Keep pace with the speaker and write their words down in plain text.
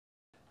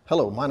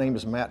Hello, my name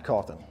is Matt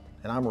Cawthon,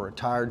 and I'm a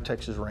retired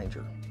Texas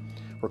Ranger.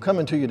 We're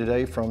coming to you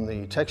today from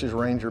the Texas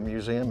Ranger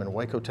Museum in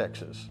Waco,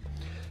 Texas.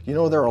 You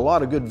know, there are a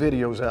lot of good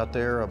videos out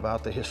there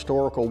about the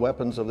historical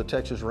weapons of the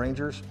Texas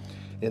Rangers.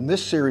 In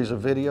this series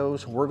of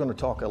videos, we're going to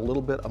talk a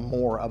little bit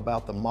more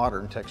about the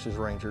modern Texas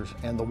Rangers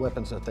and the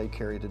weapons that they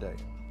carry today.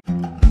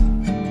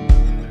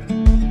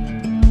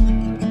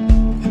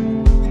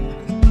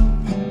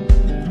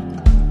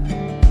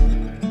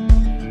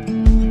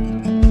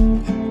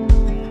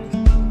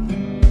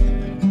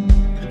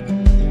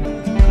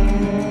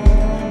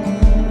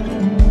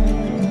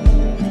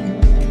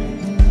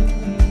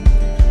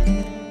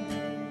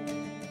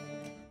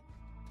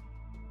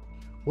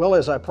 Well,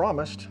 as I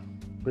promised,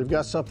 we've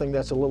got something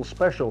that's a little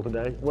special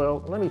today.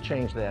 Well, let me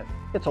change that.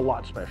 It's a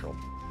lot special.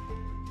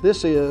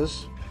 This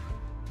is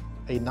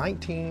a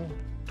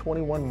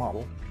 1921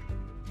 model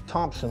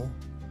Thompson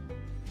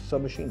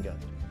submachine gun.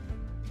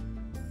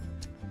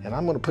 And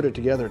I'm going to put it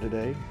together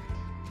today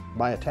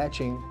by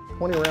attaching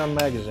 20-round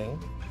magazine.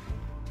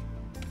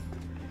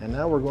 And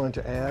now we're going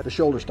to add the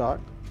shoulder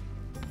stock.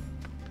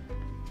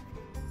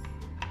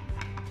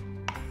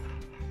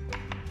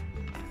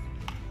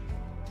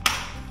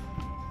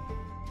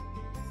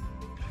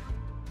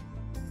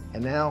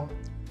 And now,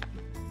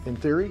 in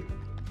theory,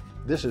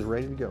 this is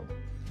ready to go.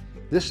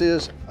 This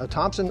is a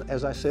Thompson,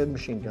 as I said,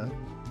 machine gun,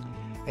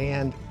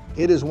 and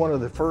it is one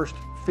of the first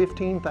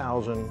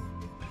 15,000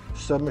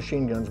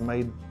 submachine guns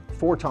made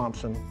for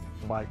Thompson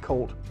by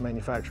Colt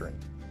Manufacturing,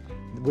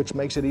 which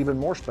makes it even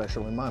more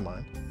special in my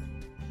mind.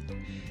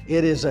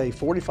 It is a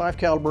 .45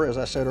 caliber, as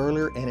I said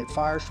earlier, and it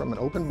fires from an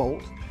open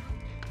bolt.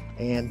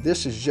 And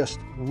this is just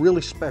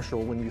really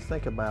special when you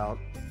think about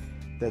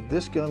that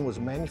this gun was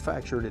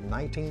manufactured in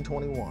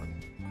 1921,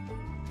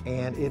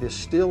 and it is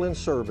still in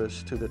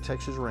service to the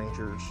Texas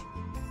Rangers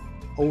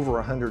over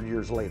 100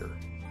 years later.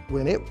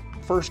 When it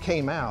first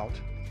came out,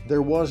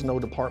 there was no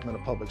Department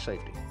of Public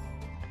Safety.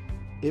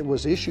 It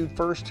was issued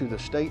first to the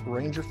State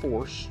Ranger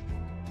Force,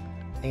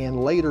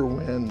 and later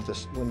when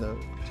the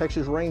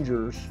Texas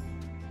Rangers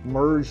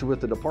merged with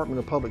the Department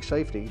of Public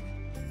Safety,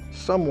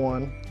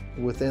 someone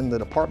within the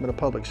Department of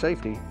Public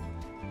Safety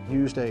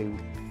used a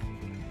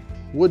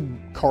wood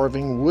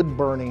carving, wood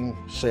burning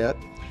set,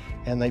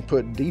 and they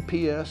put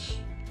DPS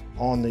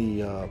on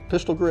the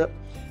pistol grip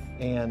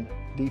and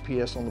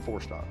DPS on the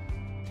forestock.